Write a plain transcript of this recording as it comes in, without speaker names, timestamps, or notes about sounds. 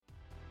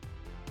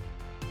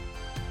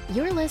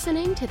You're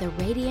listening to the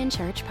Radiant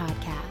Church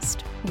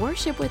Podcast.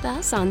 Worship with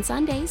us on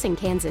Sundays in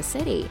Kansas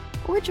City,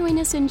 or join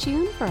us in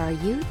June for our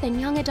youth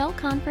and young adult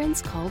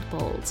conference called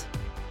Bold.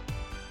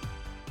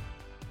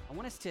 I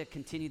want us to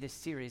continue this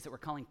series that we're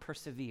calling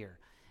Persevere.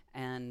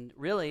 And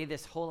really,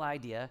 this whole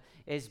idea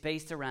is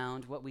based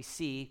around what we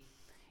see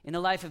in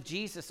the life of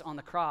Jesus on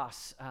the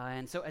cross.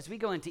 And so as we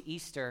go into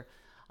Easter,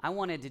 I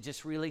wanted to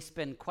just really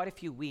spend quite a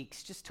few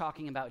weeks just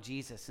talking about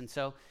Jesus. And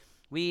so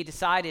we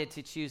decided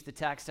to choose the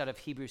text out of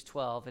Hebrews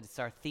 12. It's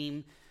our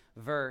theme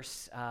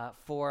verse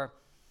for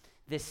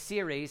this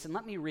series. And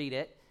let me read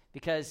it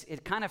because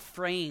it kind of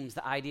frames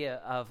the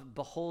idea of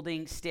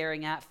beholding,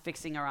 staring at,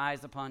 fixing our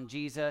eyes upon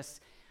Jesus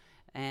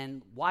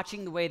and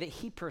watching the way that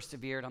he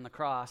persevered on the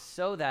cross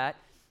so that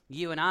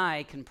you and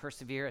I can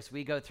persevere as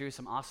we go through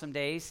some awesome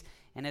days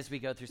and as we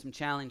go through some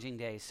challenging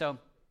days. So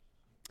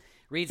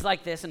reads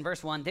like this in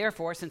verse 1,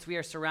 "Therefore, since we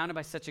are surrounded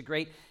by such a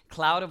great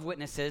cloud of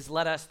witnesses,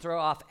 let us throw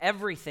off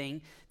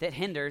everything that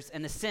hinders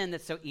and the sin that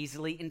so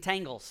easily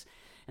entangles.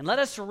 And let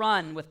us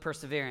run with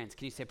perseverance."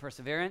 Can you say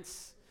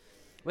perseverance?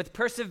 "With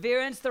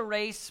perseverance, the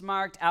race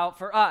marked out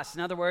for us."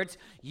 In other words,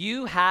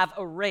 you have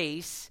a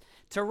race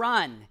to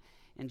run.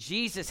 And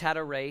Jesus had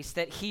a race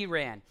that he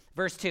ran.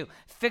 Verse 2,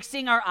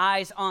 "Fixing our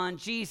eyes on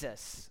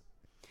Jesus,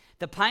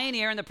 the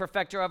pioneer and the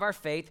perfecter of our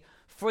faith,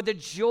 for the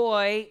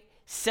joy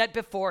set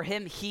before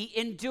him, he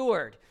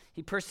endured."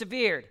 He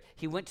persevered.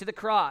 He went to the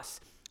cross,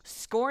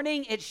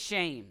 scorning its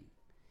shame,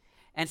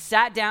 and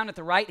sat down at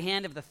the right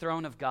hand of the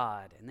throne of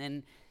God. And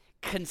then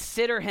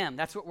consider him.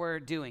 That's what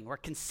we're doing. We're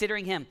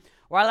considering him.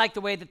 Or I like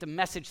the way that the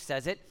Message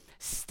says it.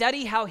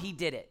 Study how he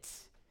did it.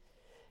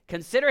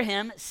 Consider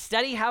him.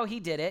 Study how he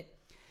did it.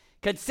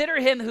 Consider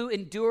him who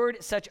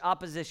endured such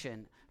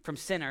opposition from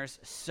sinners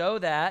so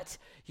that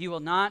you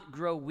will not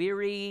grow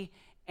weary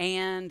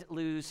and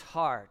lose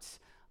heart.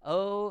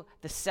 Oh,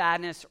 the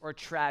sadness or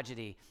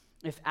tragedy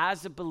if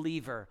as a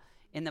believer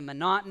in the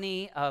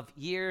monotony of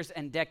years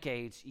and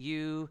decades,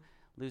 you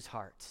lose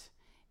heart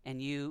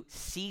and you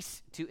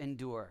cease to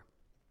endure.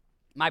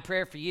 My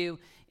prayer for you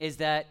is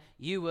that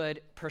you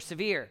would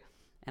persevere.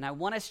 And I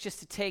want us just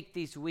to take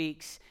these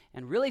weeks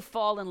and really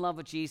fall in love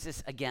with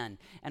Jesus again.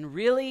 And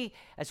really,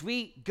 as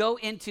we go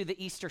into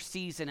the Easter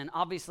season, and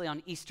obviously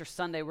on Easter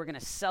Sunday, we're going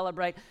to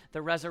celebrate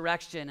the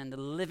resurrection and the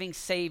living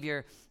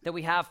Savior that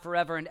we have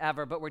forever and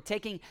ever. But we're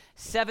taking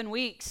 7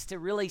 weeks to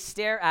really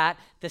stare at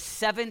the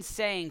 7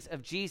 sayings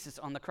of Jesus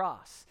on the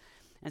cross.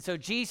 And so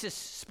Jesus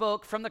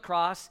spoke from the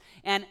cross,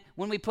 and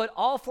when we put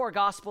all 4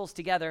 Gospels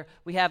together,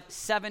 we have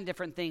 7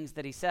 different things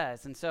that he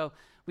says. And so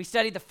we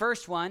studied the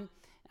first one,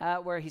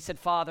 where he said,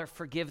 "Father,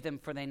 forgive them,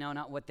 for they know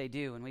not what they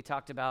do." And we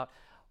talked about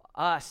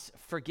us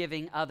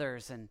forgiving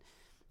others. And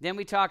then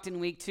we talked in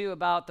week 2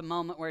 about the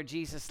moment where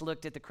Jesus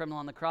looked at the criminal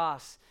on the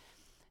cross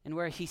and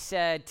where he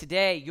said,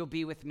 "Today you'll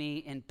be with me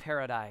in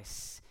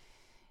paradise."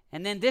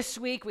 And then this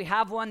week we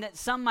have one that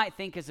some might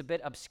think is a bit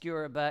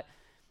obscure, but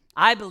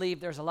I believe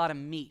there's a lot of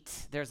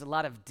meat. There's a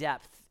lot of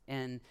depth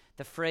in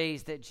the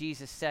phrase that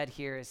Jesus said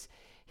here. Is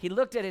he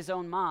looked at his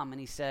own mom and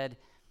he said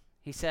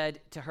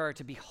to her,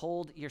 to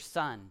behold your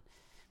son.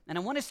 And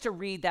I want us to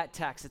read that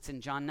text. It's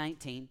in John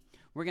 19.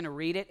 We're going to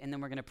read it, and then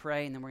we're going to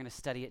pray, and then we're going to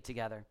study it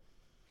together.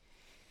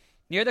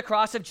 "Near the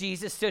cross of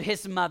Jesus stood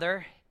his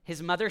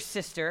mother's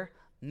sister,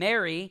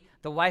 Mary,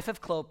 the wife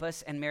of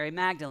Clopas, and Mary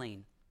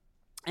Magdalene.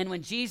 And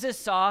when Jesus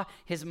saw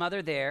his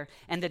mother there,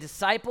 and the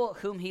disciple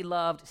whom he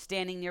loved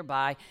standing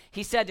nearby,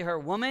 he said to her,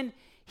 'Woman,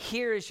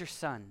 here is your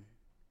son.'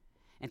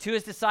 And to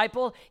his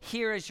disciple,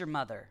 'Here is your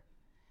mother.'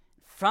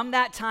 From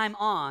that time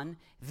on,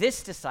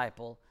 this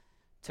disciple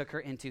took her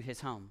into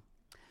his home."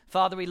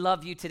 Father, we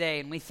love you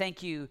today, and we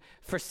thank you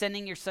for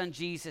sending your son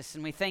Jesus,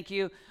 and we thank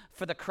you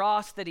for the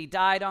cross that he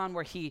died on,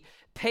 where he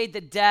paid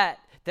the debt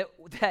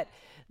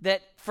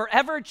that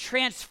forever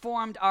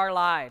transformed our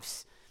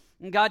lives.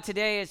 And God,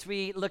 today as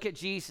we look at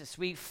Jesus,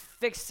 we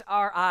fix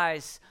our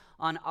eyes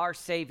on our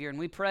Savior, and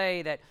we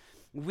pray that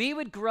we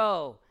would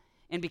grow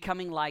in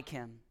becoming like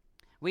him.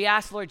 We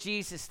ask, Lord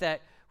Jesus,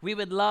 that we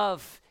would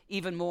love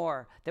even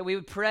more, that we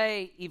would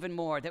pray even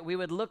more, that we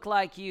would look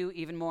like you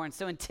even more. And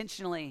so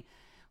intentionally,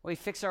 we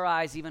fix our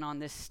eyes even on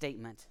this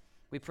statement.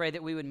 We pray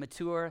that we would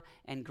mature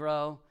and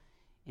grow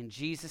in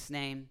Jesus'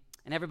 name.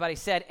 And everybody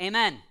said,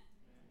 amen.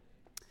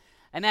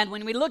 Amen.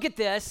 When we look at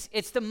this,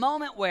 it's the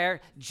moment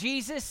where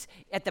Jesus,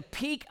 at the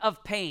peak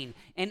of pain,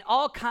 in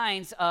all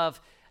kinds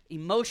of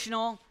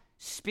emotional,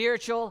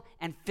 spiritual,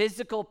 and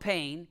physical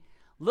pain,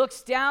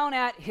 looks down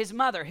at his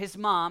mother, his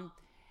mom,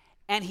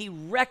 and he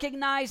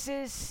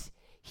recognizes,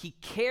 he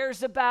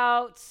cares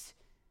about,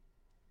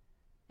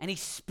 and he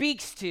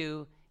speaks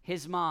to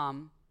his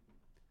mom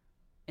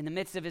in the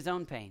midst of his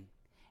own pain,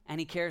 and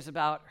he cares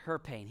about her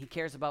pain. He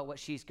cares about what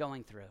she's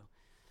going through.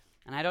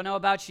 And I don't know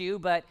about you,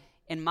 but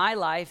in my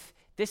life,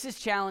 this is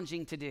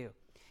challenging to do.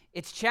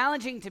 It's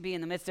challenging to be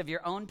in the midst of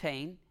your own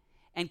pain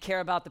and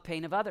care about the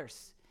pain of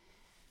others.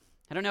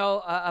 I don't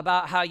know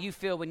about how you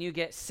feel when you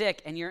get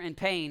sick and you're in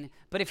pain,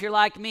 but if you're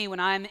like me, when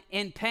I'm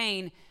in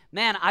pain,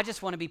 man, I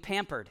just want to be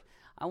pampered.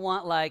 I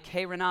want like,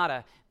 hey,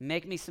 Renata,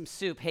 make me some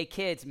soup. Hey,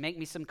 kids, make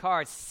me some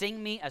cards.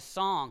 Sing me a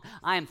song.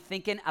 I am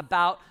thinking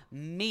about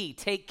me.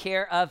 Take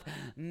care of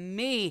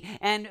me.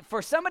 And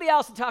for somebody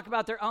else to talk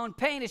about their own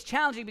pain is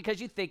challenging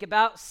because you think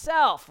about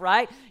self,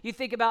 right? You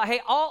think about,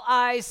 hey, all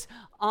eyes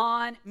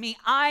on me.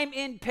 I'm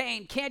in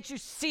pain. Can't you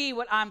see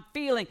what I'm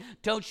feeling?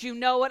 Don't you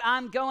know what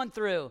I'm going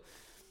through?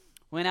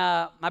 When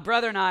my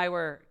brother and I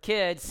were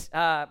kids,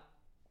 I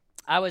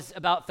was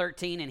about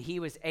 13 and he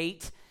was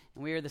 8,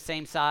 and we were the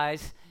same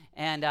size.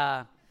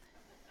 And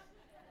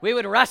we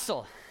would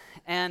wrestle.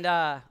 And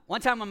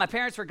one time when my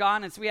parents were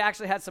gone, and so we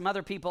actually had some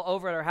other people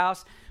over at our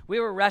house, we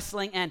were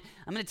wrestling. And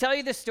I'm going to tell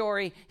you this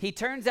story. He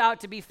turns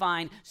out to be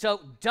fine.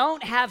 So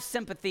don't have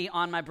sympathy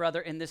on my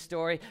brother in this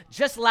story.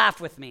 Just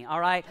laugh with me, all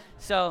right?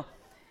 So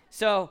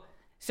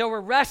we're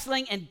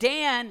wrestling, and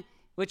Dan,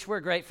 which we're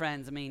great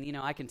friends. I mean,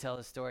 I can tell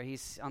this story.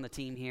 He's on the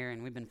team here,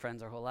 and we've been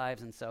friends our whole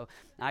lives. And so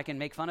I can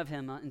make fun of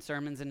him in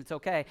sermons, and it's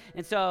okay.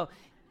 And so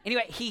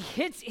anyway, he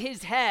hits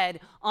his head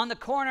on the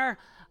corner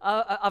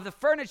of the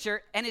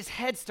furniture, and his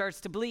head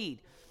starts to bleed.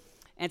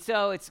 And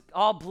so it's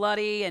all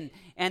bloody, and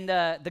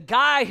the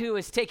guy who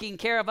was taking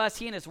care of us,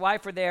 he and his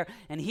wife were there,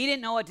 and he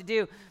didn't know what to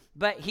do,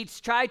 but he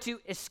tried to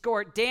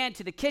escort Dan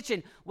to the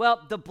kitchen.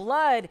 Well, the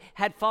blood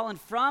had fallen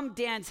from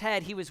Dan's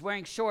head. He was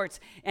wearing shorts,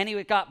 and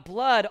he got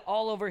blood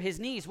all over his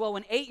knees. Well,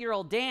 when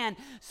 8-year-old Dan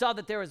saw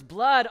that there was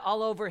blood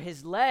all over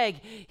his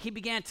leg, he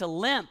began to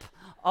limp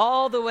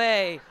all the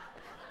way.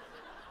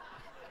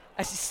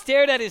 I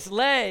stared at his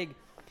leg,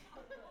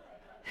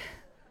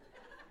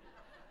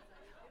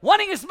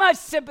 wanting as much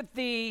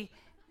sympathy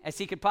as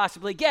he could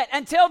possibly get,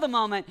 until the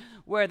moment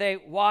where they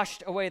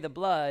washed away the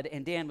blood,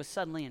 and Dan was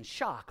suddenly in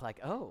shock, like,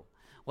 oh,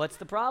 what's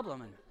the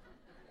problem?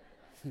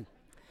 And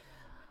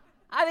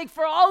I think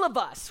for all of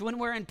us, when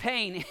we're in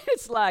pain,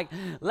 it's like,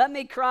 let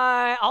me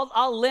cry,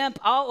 I'll limp,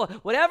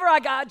 whatever I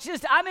got,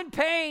 I'm in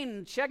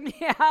pain, check me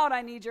out,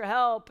 I need your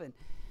help. And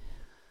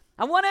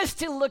I want us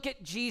to look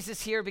at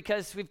Jesus here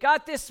because we've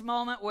got this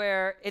moment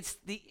where it's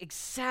the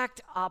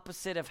exact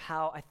opposite of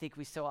how I think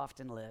we so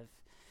often live.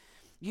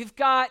 You've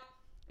got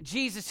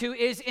Jesus who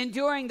is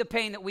enduring the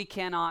pain that we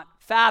cannot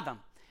fathom.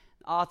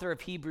 The author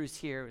of Hebrews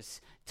here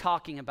is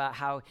talking about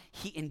how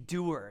he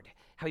endured,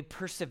 how he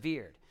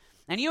persevered.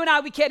 And you and I,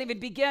 we can't even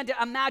begin to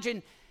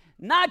imagine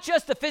not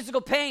just the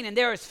physical pain, and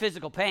there is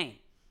physical pain.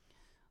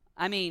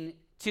 I mean,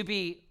 to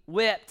be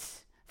whipped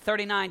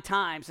 39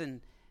 times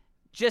and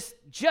just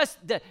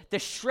the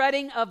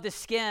shredding of the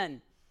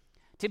skin,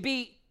 to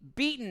be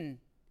beaten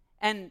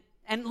and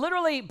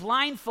literally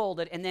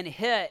blindfolded and then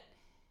hit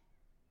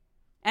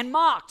and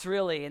mocked,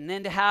 really, and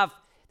then to have,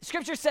 the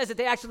scripture says that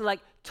they actually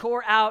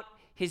tore out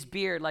his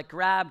beard,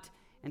 grabbed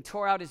and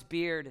tore out his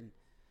beard. And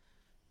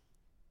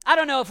I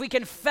don't know if we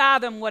can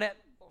fathom what it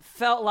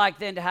felt like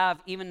then to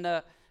have even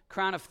the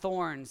crown of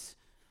thorns,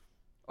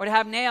 or to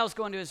have nails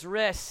go into his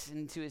wrists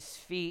and to his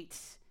feet.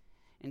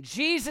 And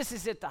Jesus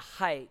is at the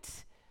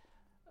height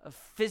of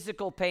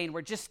physical pain,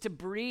 where just to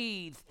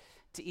breathe,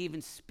 to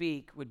even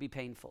speak would be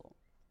painful.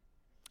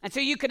 And so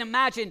you can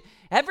imagine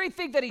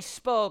everything that he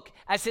spoke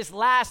as his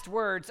last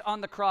words on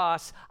the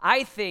cross,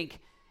 I think,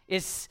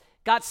 is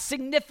got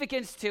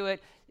significance to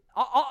it,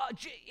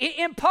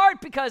 in part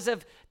because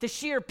of the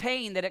sheer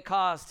pain that it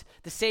caused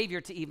the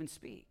Savior to even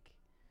speak.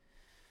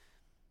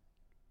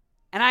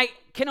 And I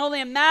can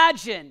only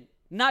imagine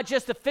not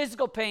just the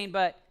physical pain,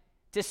 but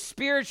to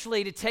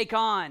spiritually to take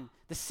on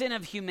the sin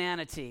of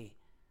humanity.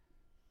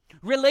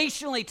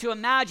 Relationally, to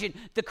imagine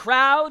the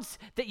crowds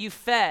that you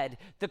fed,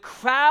 the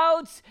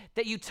crowds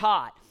that you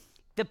taught,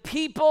 the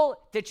people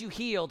that you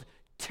healed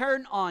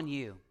turn on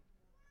you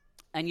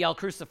and yell,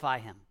 crucify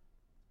him.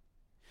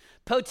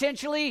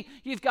 Potentially,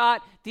 you've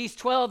got these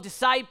 12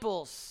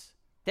 disciples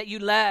that you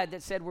led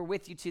that said, we're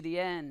with you to the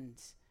end.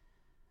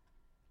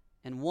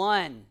 And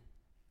one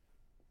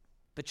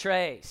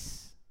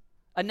betrays,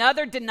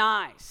 another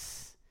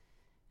denies,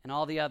 and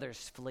all the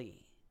others flee.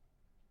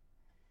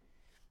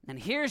 And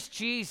here's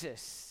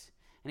Jesus,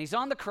 and he's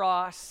on the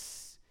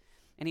cross,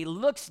 and he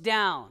looks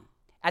down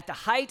at the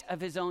height of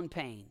his own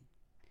pain,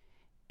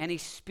 and he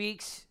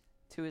speaks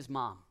to his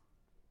mom,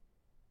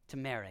 to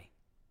Mary.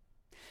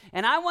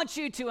 And I want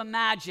you to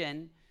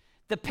imagine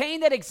the pain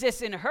that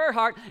exists in her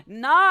heart,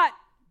 not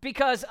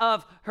because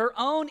of her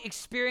own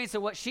experience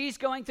of what she's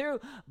going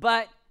through,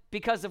 but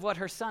because of what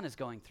her son is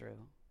going through.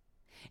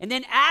 And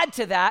then add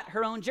to that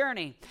her own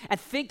journey, and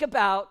think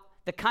about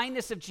the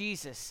kindness of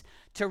Jesus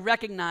to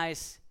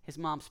recognize his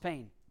mom's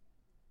pain.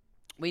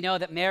 We know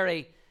that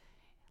Mary,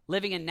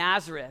 living in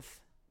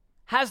Nazareth,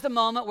 has the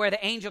moment where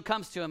the angel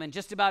comes to him, and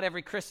just about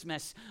every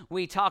Christmas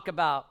we talk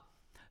about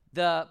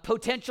the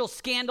potential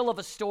scandal of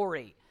a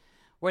story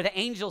where the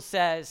angel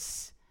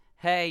says,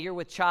 hey, you're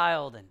with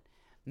child, and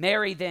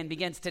Mary then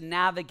begins to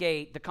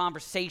navigate the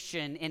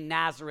conversation in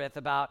Nazareth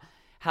about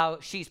how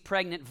she's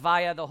pregnant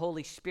via the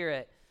Holy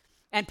Spirit,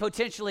 and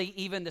potentially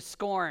even the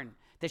scorn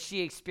that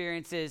she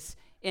experiences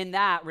in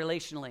that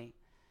relationally.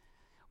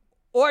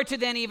 Or to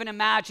then even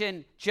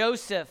imagine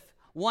Joseph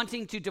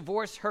wanting to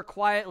divorce her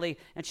quietly,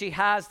 and she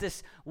has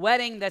this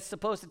wedding that's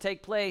supposed to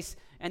take place,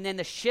 and then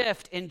the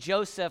shift in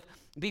Joseph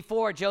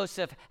before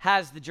Joseph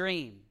has the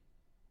dream.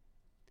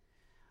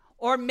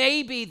 Or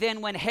maybe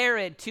then when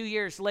Herod, 2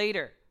 years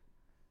later,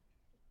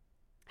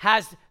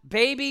 has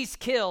babies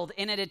killed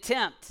in an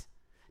attempt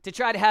to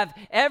try to have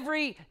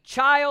every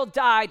child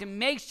die to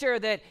make sure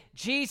that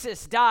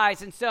Jesus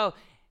dies. And so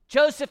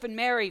Joseph and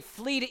Mary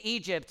flee to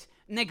Egypt,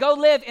 and they go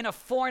live in a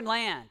foreign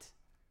land.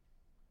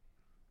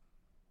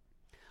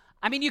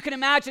 I mean, you can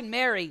imagine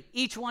Mary,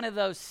 each one of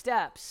those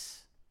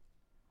steps.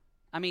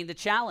 I mean, the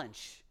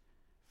challenge.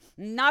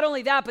 Not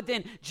only that, but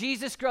then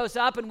Jesus grows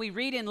up, and we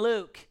read in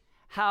Luke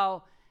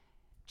how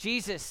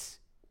Jesus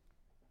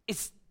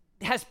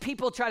has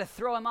people try to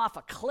throw him off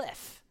a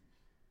cliff.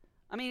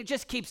 I mean, it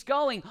just keeps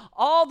going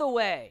all the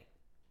way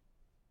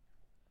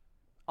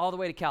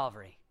to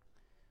Calvary,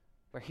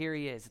 where here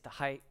he is at the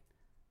height,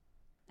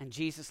 and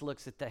Jesus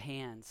looks at the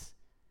hands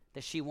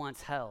that she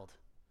once held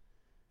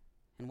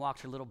and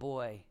walked her little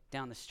boy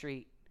down the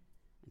street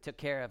and took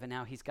care of, and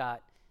now he's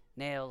got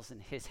nails in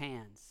his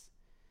hands.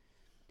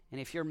 And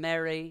if you're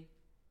Mary,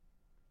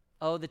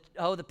 oh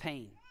the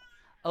pain,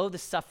 oh the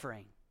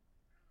suffering.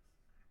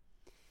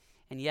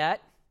 And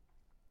yet,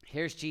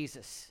 here's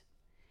Jesus,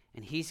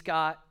 and he's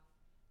got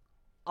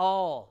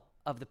all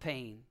of the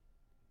pain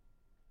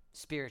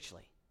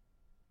spiritually,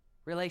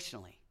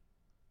 relationally,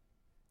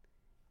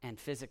 and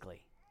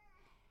physically.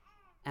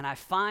 And I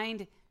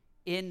find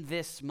in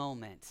this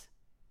moment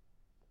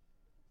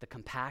the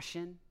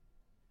compassion,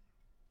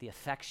 the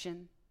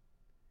affection,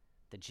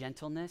 the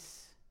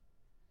gentleness,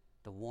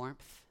 the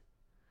warmth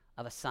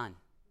of a son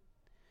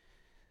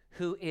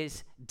who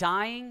is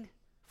dying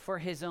for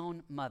his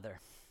own mother,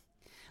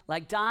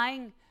 like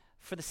dying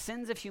for the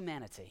sins of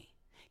humanity,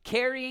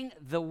 carrying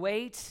the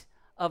weight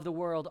of the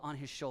world on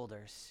his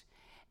shoulders.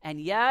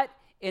 And yet,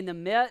 in the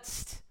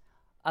midst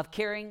of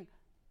caring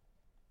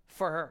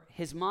for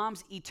his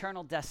mom's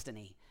eternal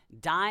destiny,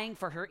 dying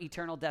for her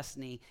eternal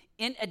destiny,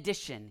 in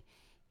addition,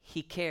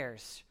 he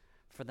cares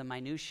for the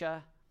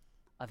minutia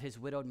of his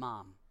widowed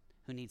mom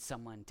who needs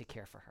someone to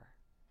care for her.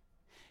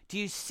 Do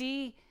you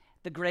see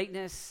the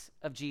greatness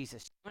of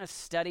Jesus? You want to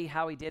study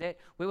how he did it?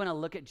 We want to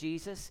look at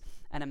Jesus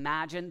and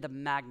imagine the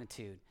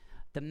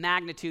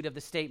magnitude of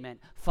the statement,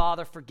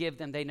 Father, forgive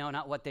them, they know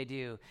not what they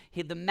do.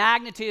 The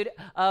magnitude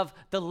of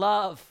the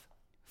love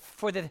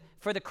for the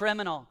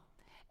criminal,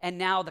 and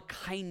now the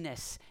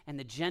kindness and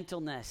the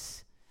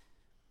gentleness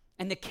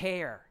and the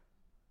care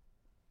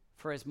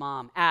for his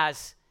mom.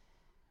 As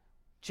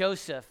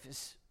Joseph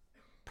has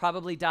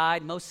probably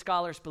died, most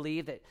scholars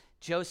believe that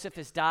Joseph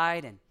has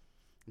died, and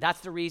that's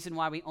the reason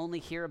why we only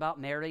hear about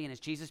Mary. And as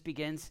Jesus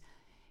begins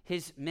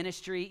his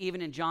ministry,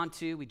 even in John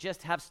 2, we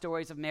just have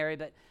stories of Mary,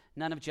 but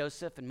none of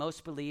Joseph. And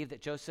most believe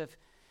that Joseph,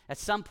 at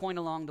some point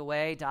along the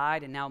way,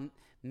 died, and now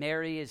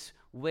Mary is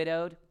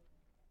widowed.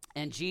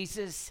 And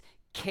Jesus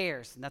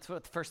cares, and that's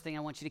what the first thing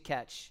I want you to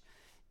catch.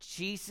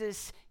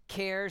 Jesus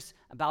cares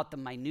about the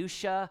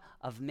minutia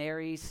of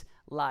Mary's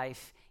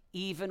life,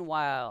 even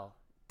while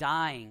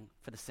dying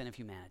for the sin of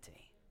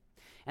humanity.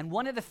 And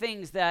one of the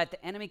things that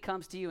the enemy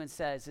comes to you and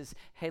says is,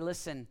 hey,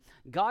 listen,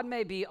 God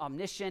may be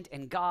omniscient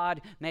and God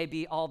may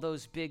be all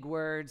those big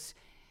words,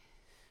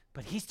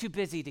 but he's too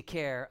busy to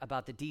care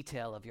about the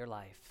detail of your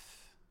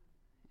life.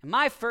 And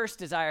my first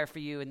desire for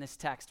you in this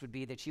text would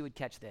be that you would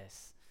catch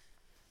this,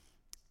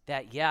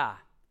 that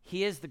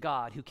he is the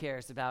God who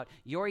cares about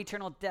your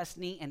eternal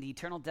destiny and the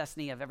eternal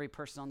destiny of every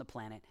person on the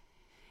planet.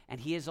 And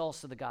he is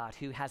also the God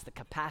who has the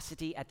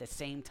capacity at the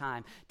same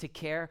time to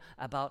care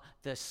about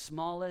the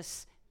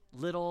smallest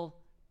little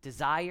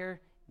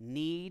desire,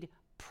 need,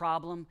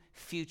 problem,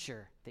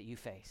 future that you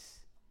face.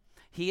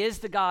 He is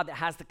the God that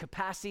has the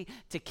capacity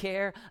to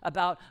care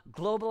about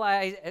global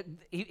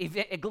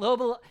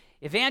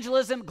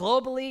evangelism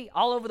globally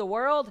all over the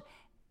world,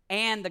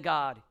 and the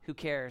God who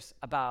cares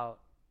about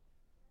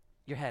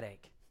your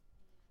headache,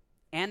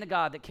 and the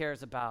God that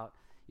cares about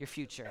your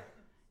future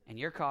and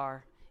your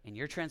car and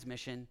your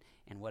transmission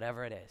and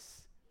whatever it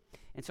is.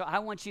 And so I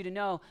want you to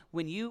know,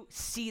 when you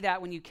see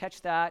that, when you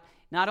catch that,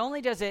 not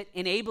only does it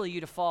enable you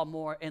to fall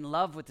more in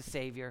love with the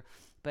Savior,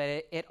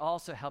 but it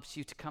also helps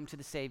you to come to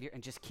the Savior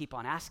and just keep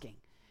on asking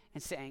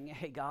and saying,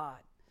 hey God,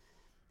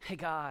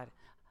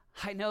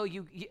 I know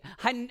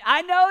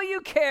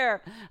you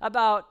care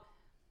about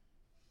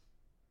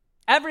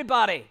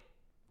everybody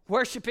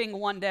worshiping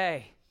one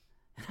day.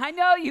 I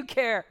know you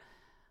care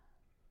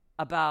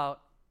about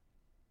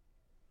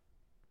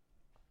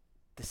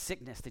the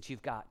sickness that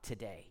you've got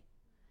today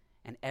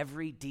and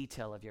every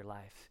detail of your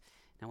life.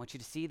 And I want you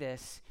to see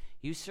this.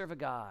 You serve a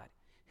God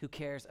who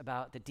cares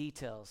about the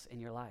details in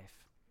your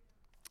life.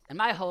 And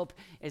my hope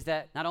is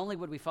that not only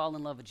would we fall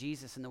in love with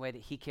Jesus in the way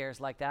that he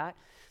cares like that,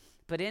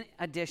 but in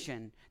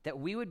addition, that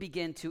we would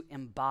begin to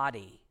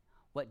embody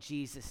what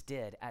Jesus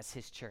did as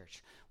his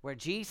church, where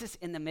Jesus,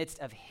 in the midst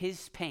of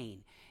his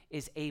pain,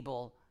 is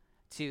able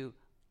to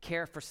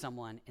care for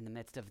someone in the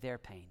midst of their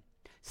pain.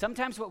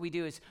 Sometimes what we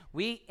do is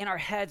in our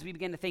heads, we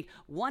begin to think,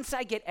 once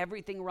I get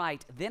everything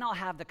right, then I'll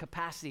have the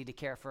capacity to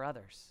care for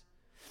others.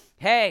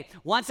 Hey,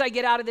 once I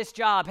get out of this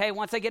job, hey,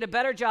 once I get a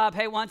better job,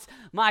 hey, once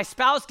my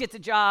spouse gets a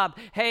job,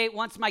 hey,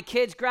 once my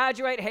kids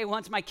graduate, hey,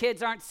 once my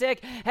kids aren't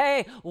sick,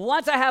 hey,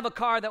 once I have a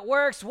car that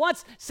works,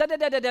 once,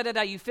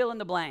 you fill in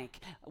the blank.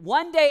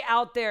 One day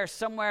out there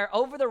somewhere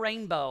over the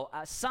rainbow,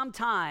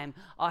 sometime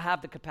I'll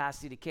have the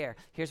capacity to care.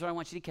 Here's what I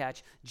want you to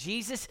catch.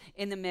 Jesus,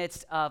 in the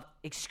midst of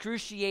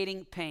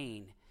excruciating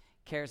pain,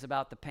 cares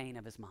about the pain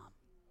of his mom.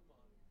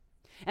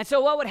 And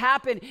so what would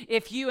happen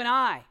if you and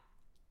I,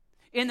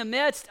 in the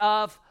midst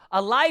of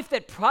a life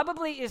that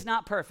probably is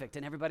not perfect,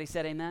 and everybody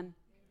said amen?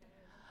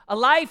 A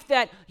life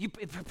that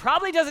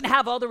probably doesn't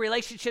have all the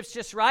relationships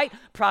just right,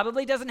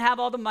 probably doesn't have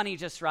all the money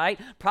just right,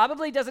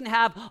 probably doesn't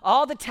have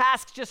all the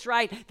tasks just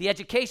right, the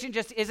education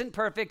just isn't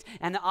perfect,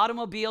 and the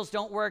automobiles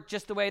don't work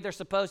just the way they're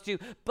supposed to,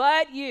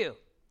 but you,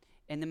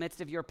 in the midst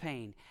of your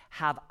pain,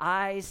 have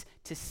eyes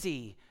to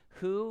see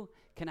who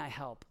can I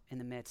help in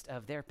the midst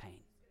of their pain.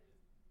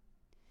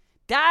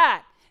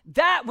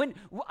 When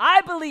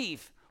I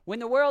believe, when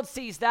the world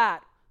sees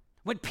that,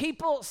 when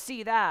people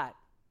see that,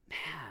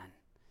 man,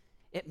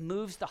 it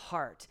moves the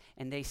heart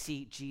and they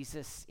see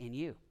Jesus in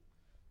you.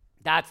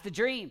 That's the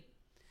dream.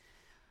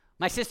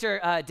 My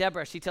sister,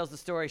 Deborah, she tells the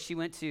story. She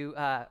went to,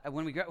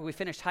 when we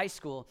finished high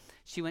school,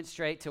 she went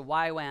straight to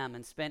YWAM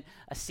and spent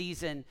a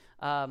season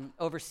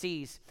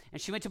overseas.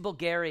 And she went to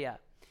Bulgaria.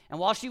 And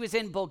while she was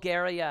in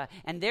Bulgaria,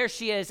 and there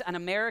she is, an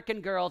American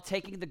girl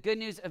taking the good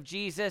news of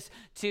Jesus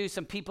to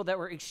some people that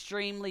were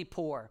extremely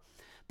poor.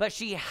 But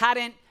she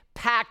hadn't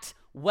packed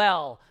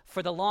well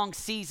for the long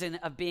season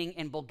of being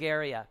in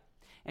Bulgaria.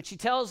 And she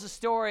tells the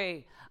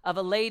story of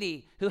a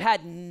lady who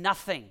had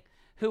nothing,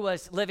 who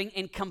was living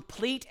in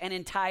complete and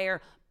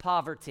entire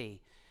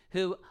poverty,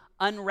 who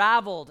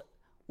unraveled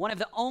one of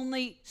the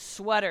only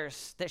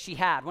sweaters that she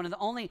had, one of the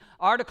only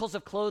articles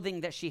of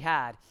clothing that she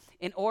had,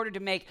 in order to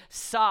make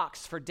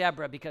socks for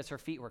Deborah because her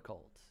feet were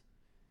cold.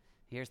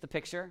 Here's the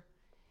picture.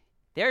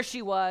 There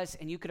she was,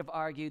 and you could have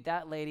argued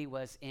that lady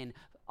was in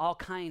all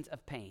kinds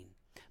of pain.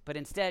 But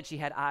instead, she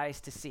had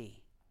eyes to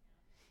see.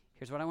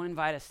 Here's what I want to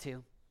invite us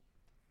to.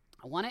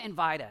 I want to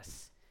invite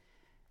us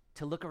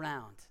to look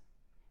around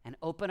and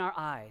open our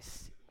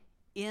eyes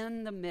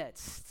in the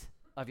midst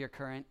of your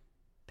current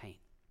pain.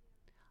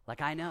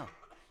 Like, I know,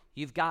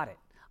 you've got it.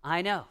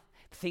 I know,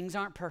 things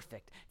aren't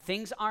perfect.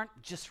 Things aren't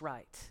just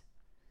right.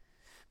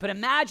 But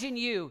imagine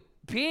you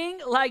being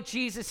like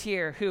Jesus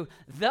here, who,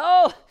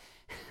 though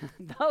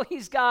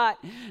he's got,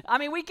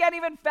 we can't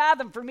even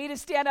fathom for me to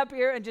stand up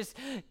here and just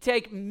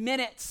take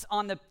minutes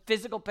on the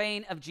physical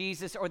pain of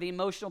Jesus or the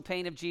emotional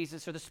pain of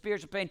Jesus or the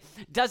spiritual pain.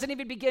 Doesn't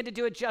even begin to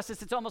do it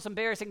justice. It's almost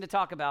embarrassing to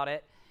talk about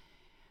it.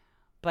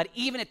 But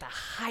even at the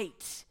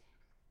height,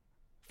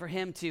 for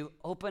him to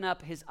open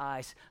up his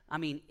eyes,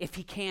 if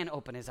he can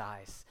open his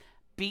eyes,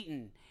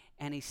 beaten,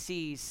 and he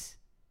sees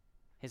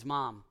his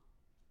mom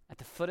at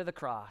the foot of the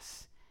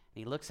cross,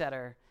 and he looks at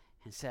her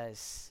and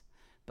says,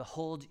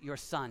 "Behold your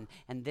son."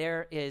 And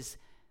there is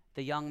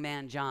the young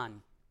man,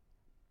 John.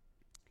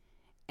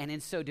 And in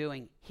so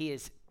doing, he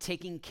is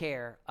taking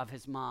care of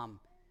his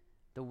mom,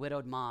 the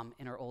widowed mom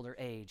in her older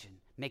age, and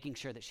making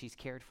sure that she's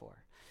cared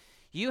for.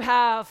 You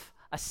have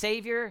a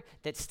Savior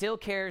that still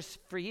cares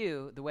for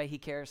you the way he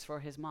cares for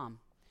his mom.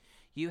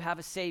 You have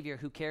a Savior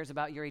who cares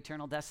about your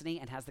eternal destiny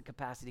and has the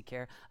capacity to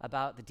care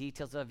about the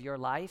details of your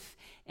life.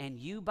 And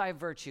you, by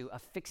virtue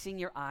of fixing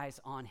your eyes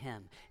on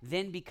him,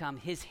 then become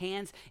his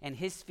hands and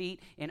his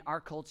feet in our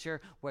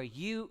culture, where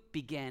you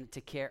begin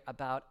to care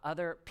about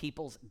other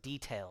people's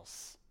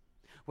details,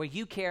 where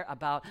you care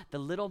about the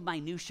little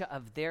minutia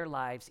of their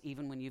lives,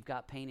 even when you've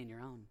got pain in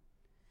your own.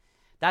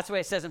 That's what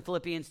it says in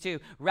Philippians 2.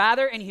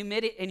 Rather, in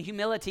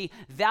humility,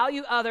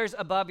 value others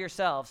above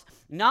yourselves,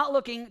 not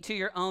looking to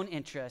your own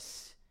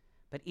interests,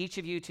 but each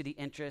of you to the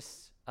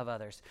interests of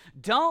others.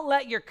 Don't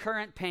let your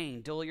current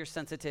pain dull your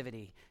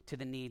sensitivity to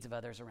the needs of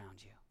others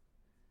around you.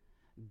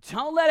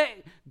 Don't let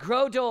it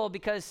grow dull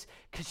because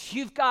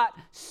you've got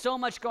so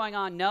much going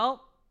on.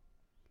 No,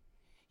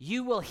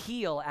 you will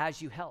heal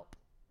as you help.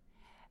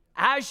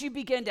 As you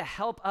begin to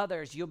help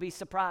others, you'll be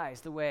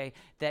surprised the way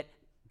that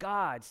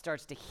God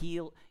starts to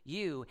heal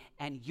you,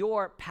 and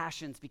your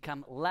passions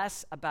become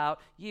less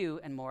about you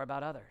and more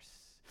about others.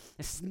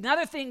 This is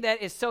another thing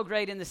that is so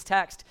great in this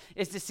text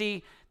is to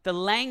see the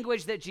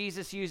language that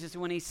Jesus uses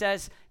when he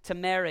says to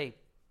Mary,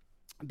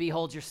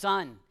 "Behold your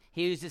son."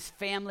 He uses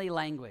family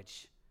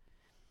language.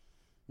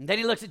 And then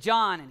he looks at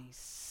John and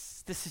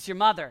 "This is your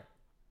mother."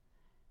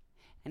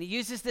 And he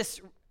uses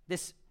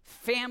this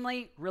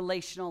family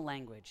relational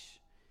language.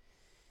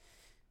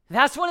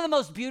 That's one of the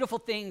most beautiful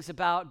things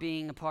about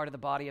being a part of the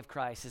body of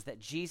Christ, is that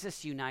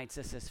Jesus unites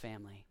us as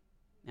family.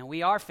 And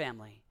we are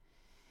family.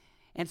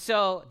 And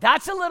so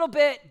that's a little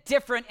bit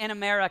different in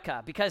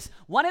America, because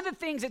one of the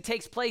things that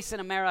takes place in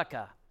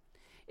America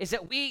is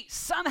that we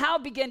somehow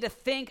begin to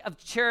think of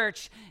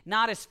church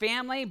not as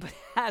family, but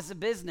as a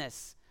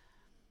business.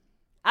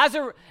 As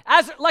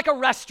like a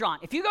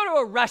restaurant. If you go to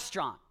a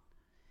restaurant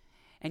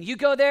and you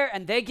go there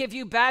and they give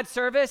you bad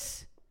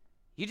service,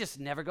 you just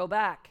never go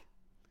back,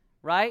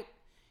 right?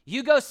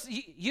 You go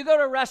to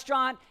a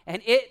restaurant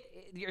and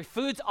your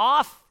food's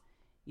off,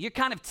 you're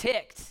kind of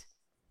ticked,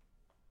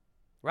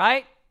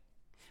 right?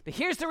 But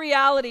here's the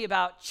reality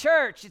about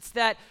church. It's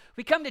that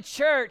we come to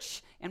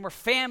church and we're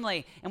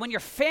family. And when you're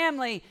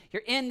family,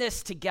 you're in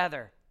this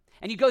together.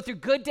 And you go through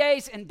good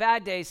days and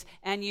bad days,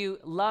 and you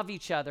love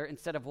each other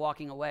instead of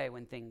walking away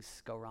when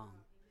things go wrong.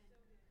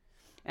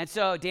 And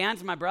so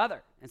Dan's my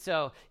brother. And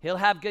so he'll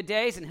have good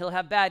days and he'll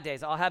have bad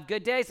days. I'll have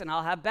good days and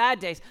I'll have bad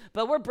days.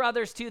 But we're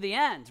brothers to the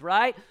end,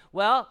 right?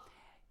 Well,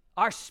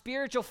 our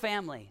spiritual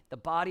family, the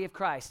body of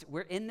Christ,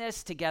 we're in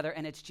this together,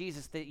 and it's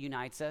Jesus that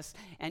unites us.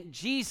 And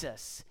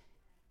Jesus,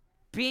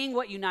 being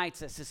what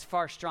unites us, is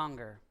far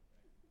stronger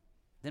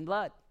than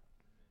blood.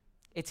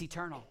 It's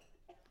eternal.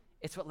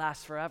 It's what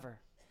lasts forever.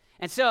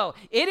 And so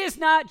it is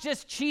not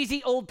just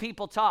cheesy old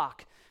people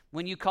talk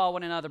when you call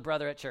one another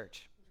brother at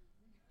church.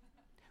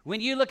 When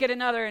you look at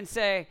another and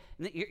say,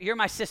 you're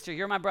my sister,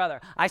 you're my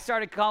brother. I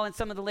started calling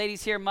some of the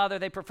ladies here mother.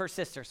 They prefer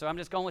sister. So I'm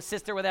just going with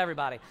sister with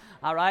everybody.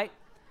 All right?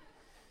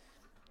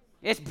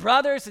 It's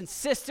brothers and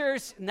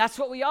sisters, and that's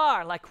what we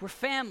are. Like, we're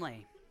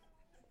family.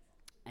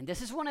 And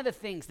this is one of the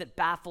things that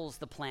baffles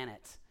the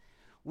planet.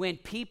 When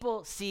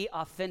people see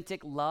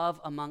authentic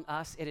love among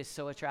us, it is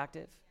so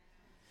attractive.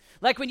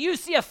 Like when you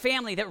see a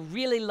family that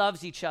really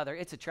loves each other,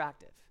 it's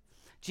attractive.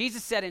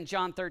 Jesus said in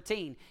John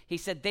 13, he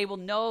said, they will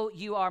know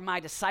you are my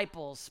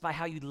disciples by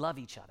how you love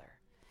each other.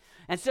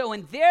 And so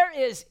when there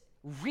is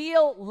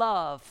real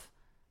love,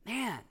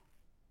 man,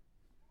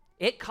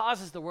 it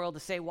causes the world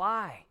to say,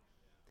 why?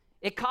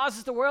 It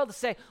causes the world to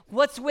say,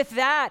 what's with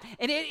that?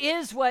 And it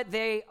is what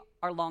they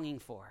are longing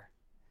for.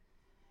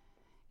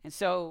 And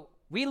so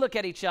we look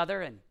at each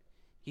other, and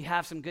you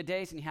have some good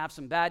days and you have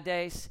some bad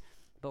days,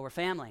 but we're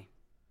family.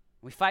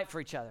 We fight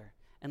for each other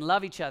and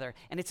love each other,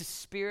 and it's a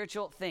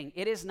spiritual thing.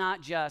 It is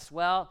not just,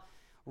 well,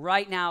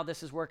 right now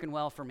this is working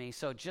well for me,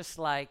 so just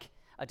like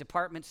a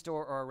department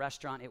store or a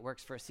restaurant, it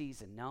works for a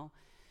season. No.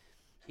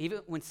 Even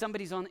when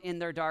somebody's in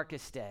their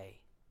darkest day,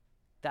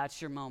 that's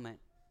your moment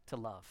to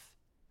love,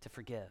 to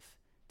forgive,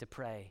 to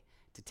pray,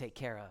 to take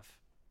care of.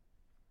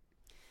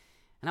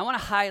 And I want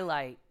to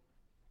highlight,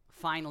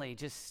 finally,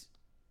 just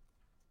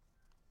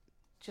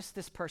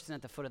this person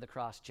at the foot of the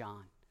cross,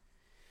 John.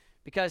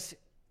 Because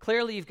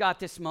clearly you've got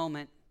this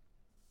moment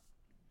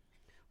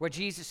where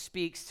Jesus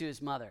speaks to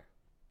his mother.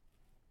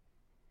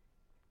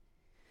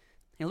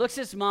 He looks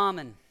at his mom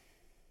and,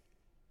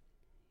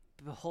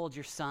 behold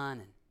your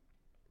son.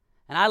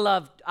 And I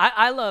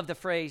love the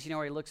phrase,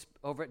 where he looks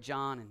over at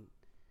John and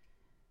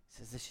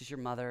says, this is your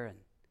mother, and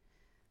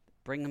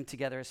bring them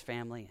together as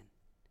family.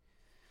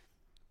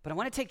 But I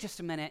want to take just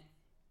a minute,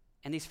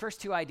 and these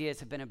first two ideas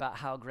have been about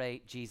how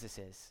great Jesus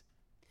is.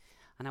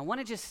 And I want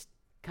to just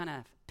kind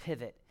of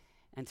pivot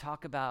and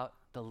talk about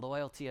the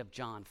loyalty of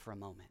John for a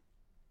moment.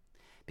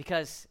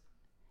 Because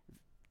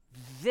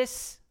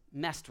this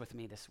messed with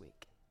me this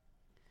week.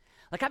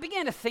 Like, I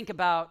began to think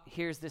about,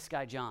 here's this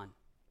guy, John.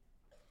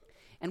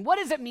 And what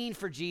does it mean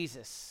for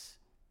Jesus?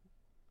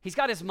 He's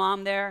got his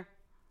mom there.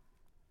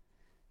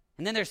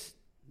 And then there's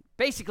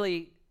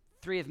basically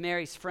three of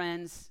Mary's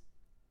friends.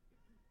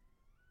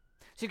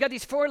 So you've got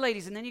these four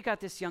ladies, and then you've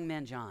got this young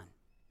man, John.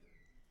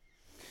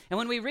 And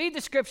when we read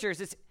the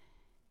scriptures,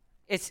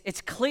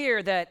 it's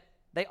clear that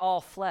they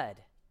all fled.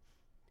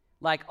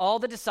 Like all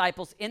the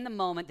disciples, in the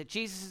moment that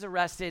Jesus is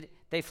arrested,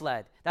 they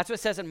fled. That's what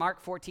it says in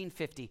Mark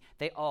 14:50.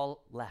 They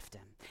all left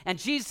him. And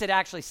Jesus had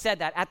actually said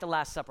that at the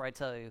Last Supper. I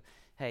tell you,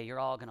 hey, you're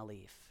all going to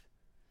leave.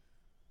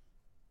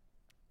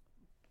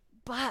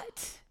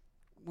 But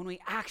when we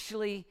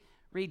actually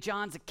read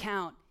John's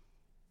account,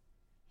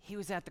 he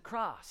was at the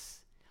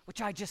cross,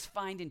 which I just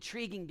find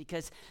intriguing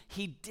because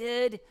he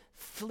did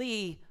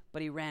flee,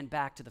 but he ran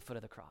back to the foot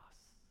of the cross.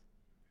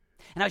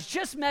 And I was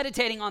just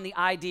meditating on the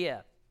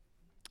idea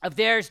of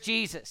there's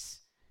Jesus.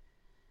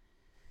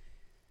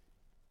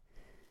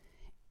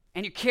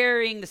 And you're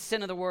carrying the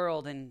sin of the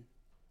world, and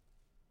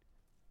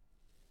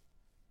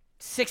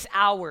 6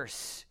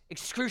 hours,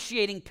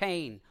 excruciating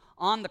pain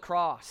on the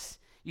cross.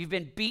 You've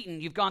been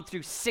beaten. You've gone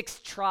through 6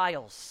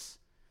 trials.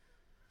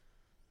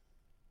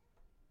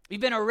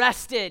 You've been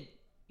arrested.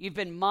 You've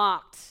been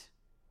mocked.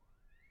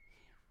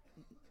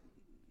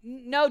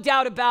 No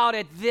doubt about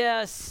it,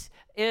 this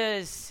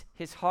is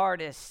his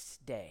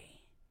hardest day.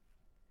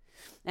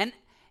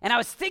 And I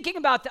was thinking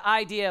about the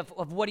idea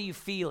of what are you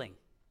feeling?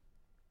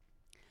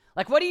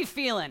 Like, what are you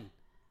feeling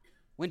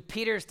when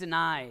Peter's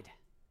denied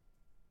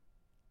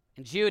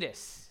and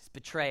Judas is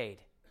betrayed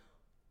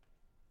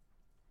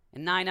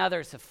and 9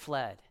 others have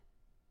fled?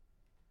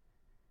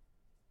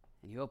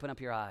 And you open up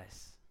your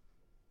eyes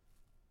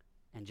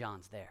and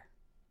John's there.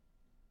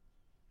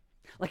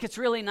 Like, it's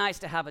really nice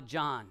to have a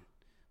John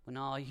when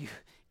all you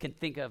can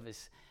think of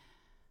is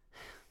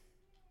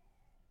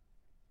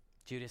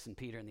Judas and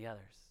Peter and the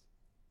others.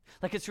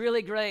 Like, it's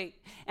really great.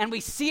 And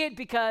we see it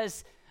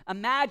because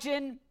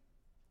imagine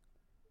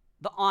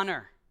the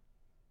honor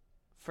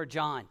for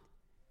John.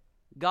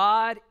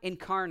 God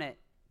incarnate,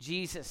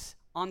 Jesus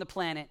on the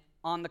planet,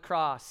 on the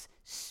cross,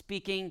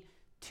 speaking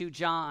to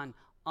John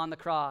on the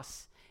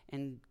cross.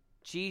 And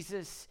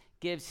Jesus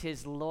gives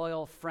his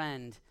loyal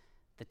friend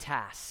the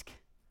task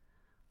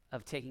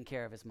of taking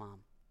care of his mom.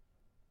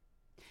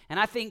 And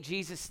I think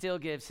Jesus still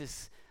gives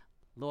his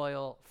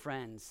loyal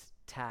friends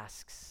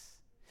tasks.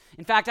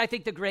 In fact, I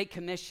think the Great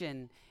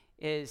Commission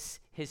is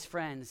his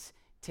friends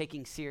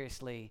taking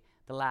seriously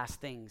the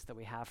last things that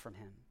we have from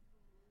him.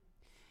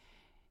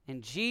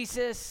 And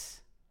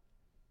Jesus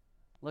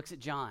looks at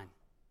John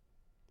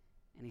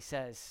and he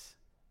says,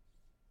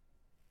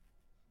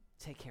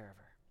 take care of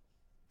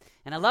her.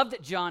 And I love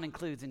that John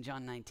includes in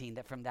John 19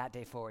 that from that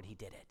day forward he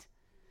did it.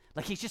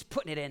 Like he's just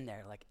putting it in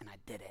there, like, and I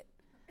did it.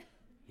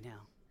 You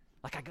know,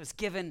 like I was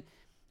given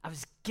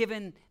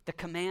the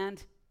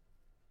command,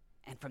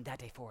 and from that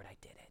day forward I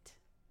did it.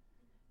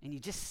 And you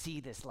just see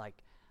this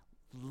like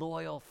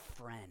loyal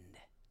friend.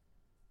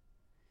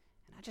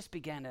 And I just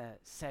began to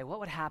say, what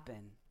would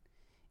happen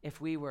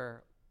if we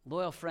were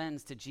loyal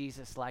friends to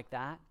Jesus like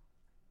that,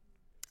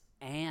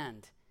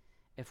 and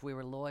if we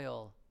were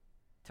loyal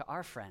to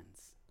our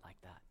friends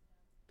like that?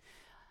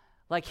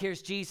 Like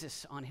here's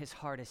Jesus on his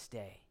hardest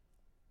day.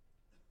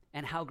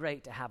 And how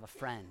great to have a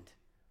friend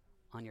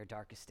on your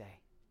darkest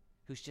day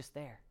who's just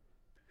there.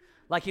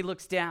 Like he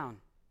looks down,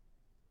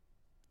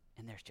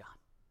 and there's John.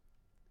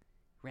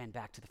 Ran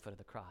back to the foot of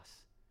the cross.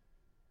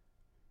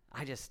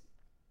 I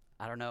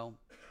don't know,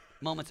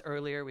 moments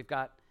earlier, we've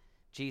got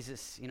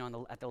Jesus,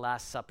 at the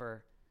Last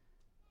Supper.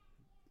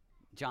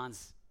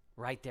 John's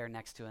right there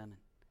next to him.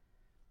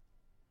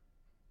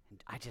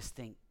 And I just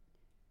think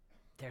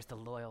there's the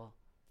loyal,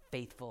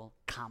 faithful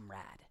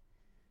comrade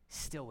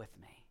still with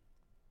me.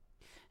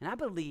 And I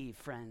believe,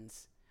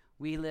 friends,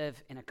 we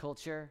live in a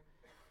culture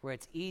where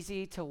it's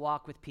easy to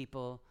walk with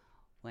people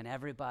when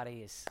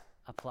everybody is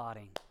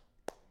applauding.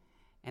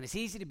 And it's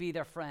easy to be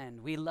their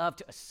friend. We love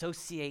to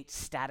associate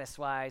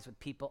status-wise with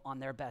people on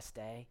their best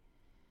day.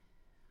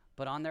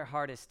 But on their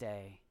hardest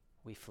day,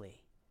 we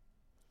flee.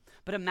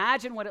 But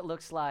imagine what it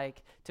looks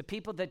like to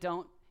people that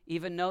don't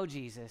even know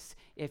Jesus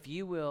if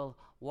you will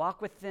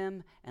walk with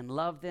them and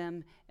love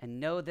them and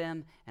know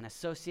them and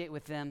associate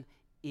with them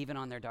even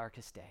on their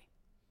darkest day.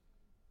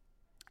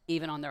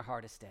 Even on their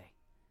hardest day.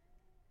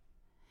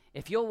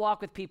 If you'll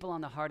walk with people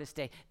on the hardest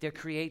day, there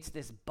creates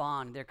this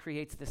bond, there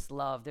creates this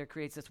love, there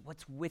creates this,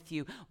 what's with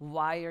you?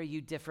 Why are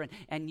you different?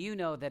 And you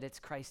know that it's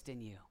Christ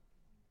in you.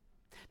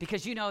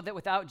 Because you know that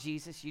without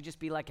Jesus, you just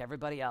be like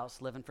everybody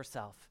else, living for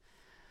self.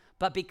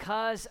 But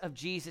because of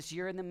Jesus,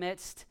 you're in the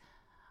midst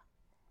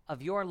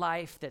of your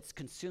life that's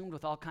consumed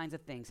with all kinds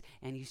of things,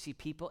 and you see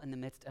people in the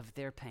midst of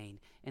their pain,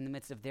 in the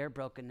midst of their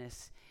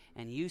brokenness,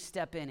 and you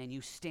step in and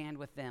you stand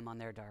with them on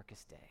their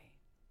darkest day.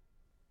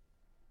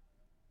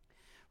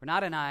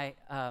 Renata and I,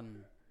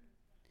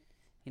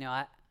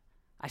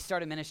 I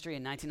started ministry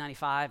in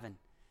 1995,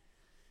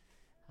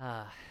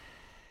 and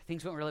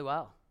things went really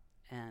well.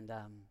 And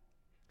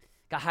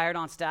got hired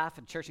on staff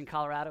at a church in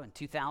Colorado in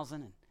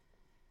 2000, and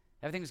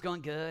everything was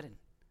going good, and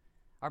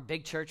our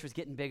big church was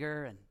getting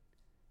bigger, and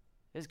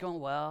it was going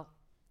well.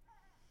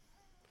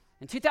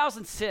 In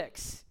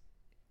 2006,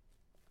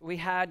 we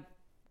had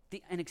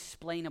the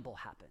unexplainable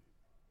happen,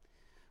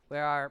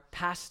 where our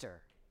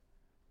pastor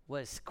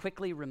was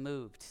quickly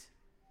removed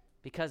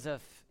because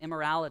of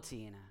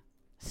immorality and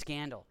a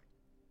scandal.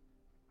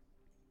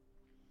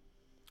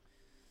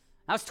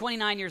 I was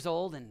 29 years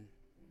old, and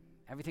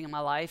everything in my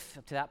life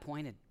up to that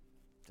point had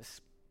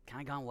just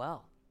kind of gone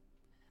well.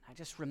 I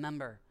just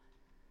remember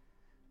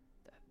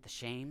the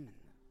shame, and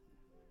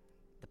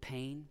the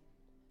pain,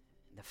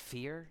 the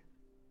fear,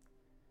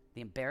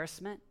 the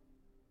embarrassment.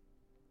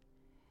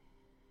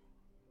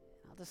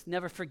 I'll just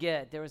never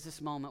forget, there was this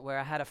moment where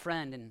I had a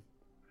friend, and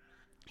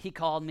he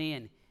called me,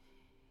 and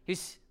it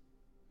was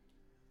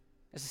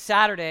a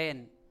Saturday,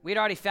 and we'd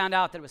already found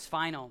out that it was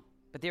final,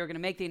 but they were going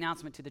to make the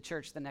announcement to the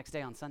church the next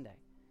day on Sunday.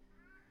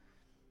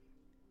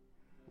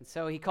 And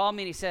so he called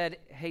me and he said,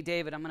 hey,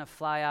 David, I'm going to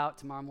fly out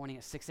tomorrow morning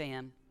at 6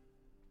 a.m.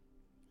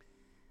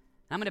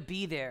 I'm going to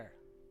be there.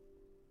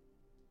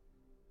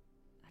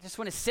 I just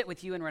want to sit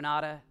with you and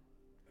Renata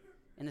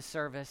in the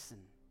service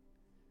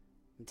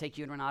and take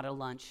you and Renata to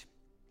lunch.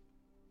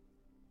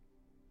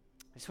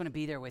 I just want to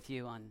be there with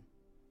you on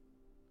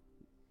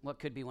what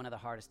could be one of the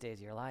hardest days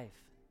of your life.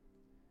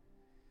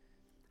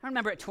 I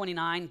remember at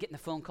 29 getting the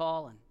phone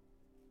call and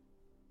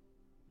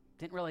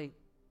didn't really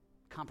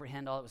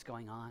comprehend all that was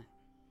going on.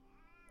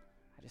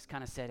 I just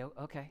kind of said, oh,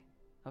 okay.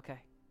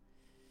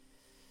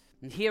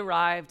 And he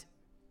arrived,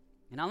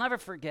 and I'll never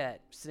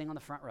forget sitting on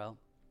the front row,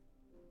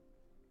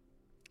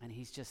 and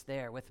he's just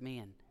there with me,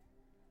 and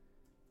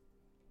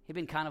he'd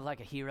been kind of like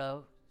a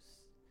hero,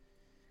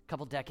 a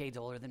couple decades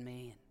older than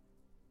me,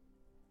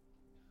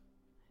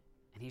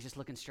 and he's just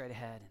looking straight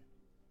ahead.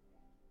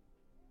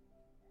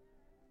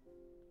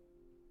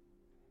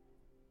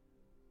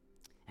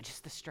 And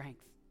just the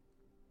strength,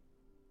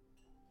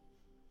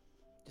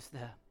 just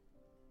the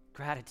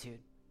gratitude.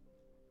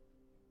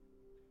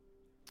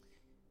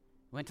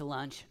 Went to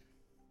lunch.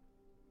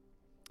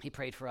 He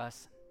prayed for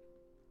us.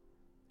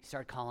 He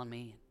started calling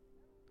me.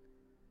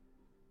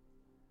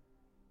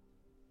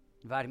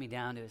 invited me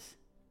down to his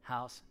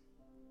house,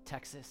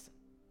 Texas.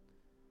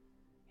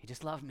 He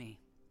just loved me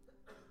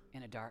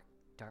in a dark,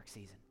 dark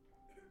season.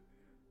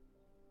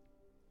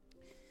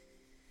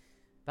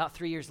 About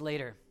 3 years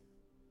later,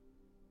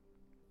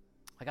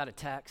 I got a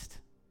text,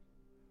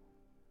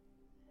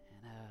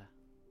 and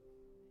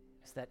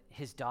it's that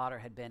his daughter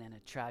had been in a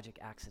tragic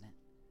accident.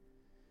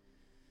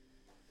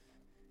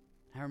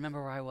 I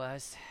remember where I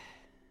was,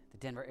 the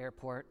Denver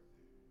airport,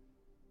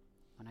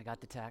 when I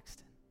got the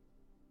text.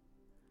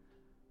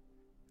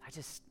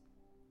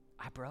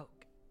 I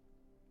broke.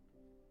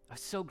 I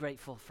was so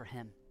grateful for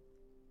him.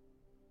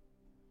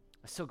 I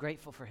was so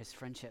grateful for his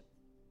friendship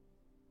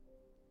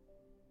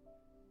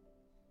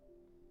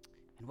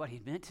and what he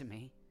meant to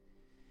me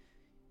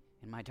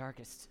in my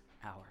darkest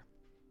hour.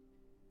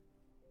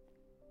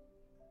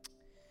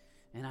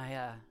 And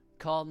I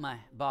called my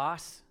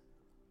boss.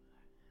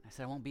 I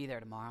said, I won't be there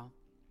tomorrow.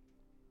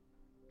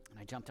 And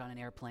I jumped on an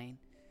airplane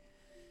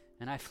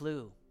and I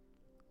flew,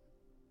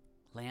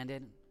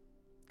 landed,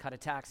 caught a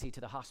taxi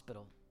to the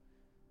hospital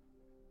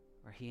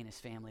where he and his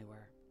family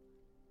were.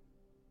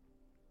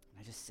 And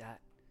I just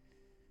sat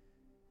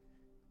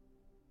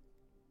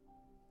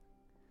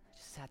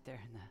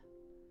there in the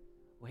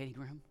waiting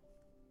room.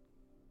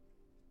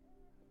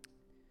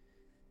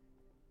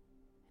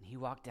 And he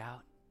walked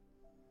out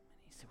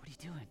and he said, "What are you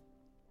doing?"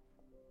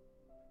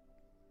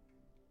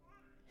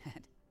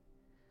 And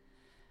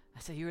I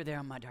said, "You were there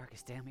on my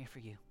darkest day. I'm here for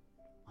you,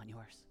 on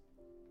yours."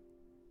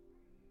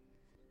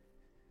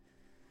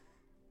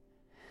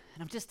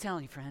 And I'm just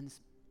telling you,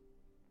 friends,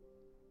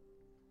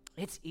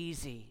 it's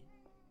easy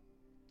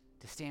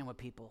to stand with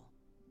people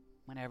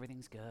when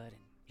everything's good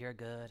and you're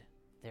good,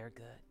 they're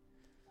good.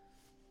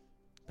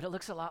 But it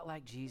looks a lot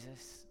like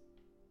Jesus.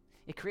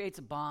 It creates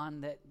a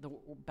bond that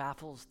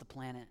baffles the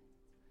planet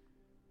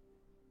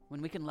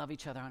when we can love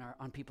each other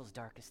on people's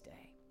darkest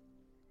day.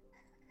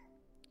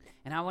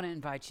 And I want to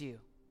invite you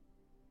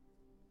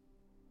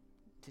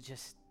to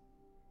just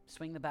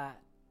swing the bat,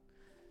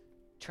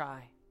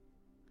 try.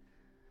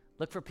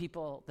 Look for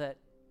people that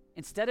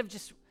instead of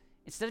just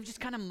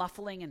kind of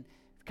muffling and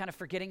kind of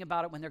forgetting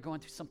about it when they're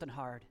going through something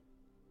hard,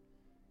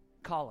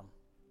 call them.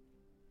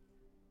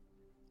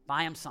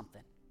 Buy them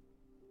something.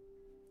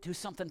 Do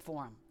something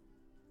for them.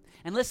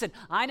 And listen,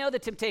 I know the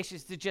temptation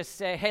is to just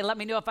say, "Hey, let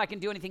me know if I can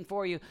do anything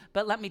for you."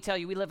 But let me tell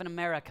you, we live in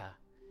America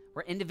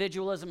where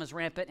individualism is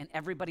rampant and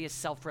everybody is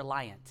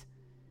self-reliant.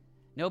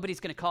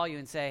 Nobody's going to call you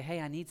and say, "Hey,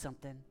 I need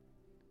something."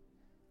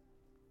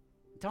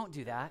 Don't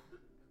do that.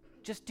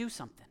 Just do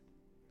something.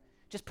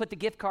 Just put the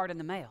gift card in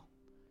the mail.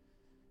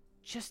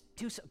 Just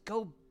do so.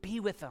 Go be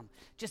with them.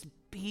 Just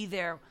be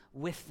there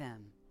with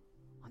them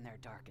on their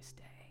darkest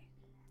day.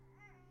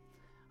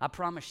 I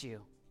promise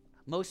you,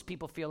 most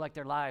people feel like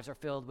their lives are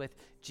filled with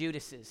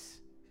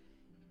Judases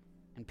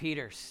and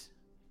Peters.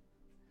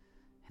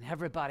 And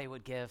everybody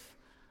would give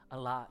a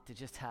lot to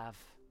just have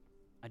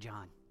a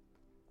John.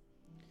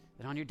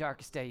 But on your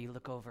darkest day, you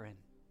look over and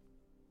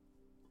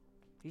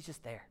he's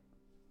just there.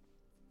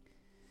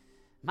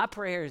 My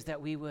prayer is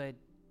that we would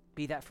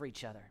be that for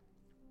each other.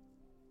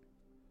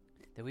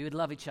 That we would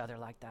love each other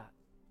like that.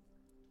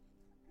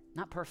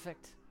 Not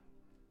perfect,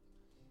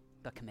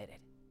 but committed.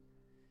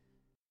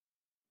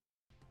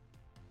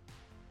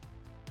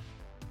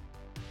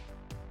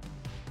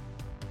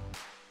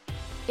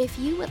 If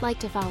you would like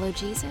to follow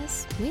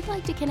Jesus, we'd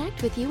like to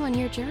connect with you on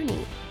your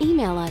journey.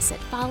 Email us at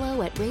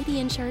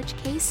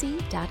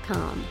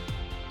follow@radiantchurchkc.com.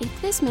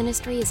 If this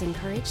ministry has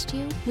encouraged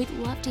you, we'd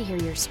love to hear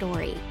your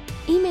story.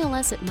 Email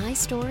us at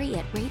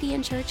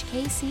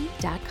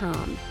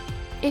mystory@radiantchurchkc.com.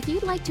 If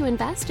you'd like to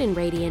invest in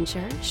Radiant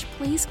Church,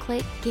 please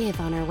click Give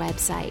on our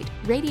website,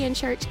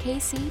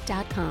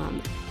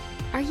 radiantchurchkc.com.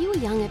 Are you a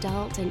young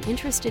adult and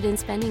interested in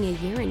spending a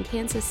year in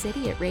Kansas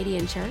City at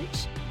Radiant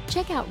Church?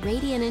 Check out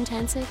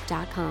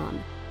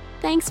radiantintensive.com.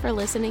 Thanks for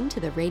listening to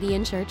the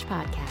Radiant Church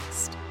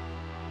Podcast.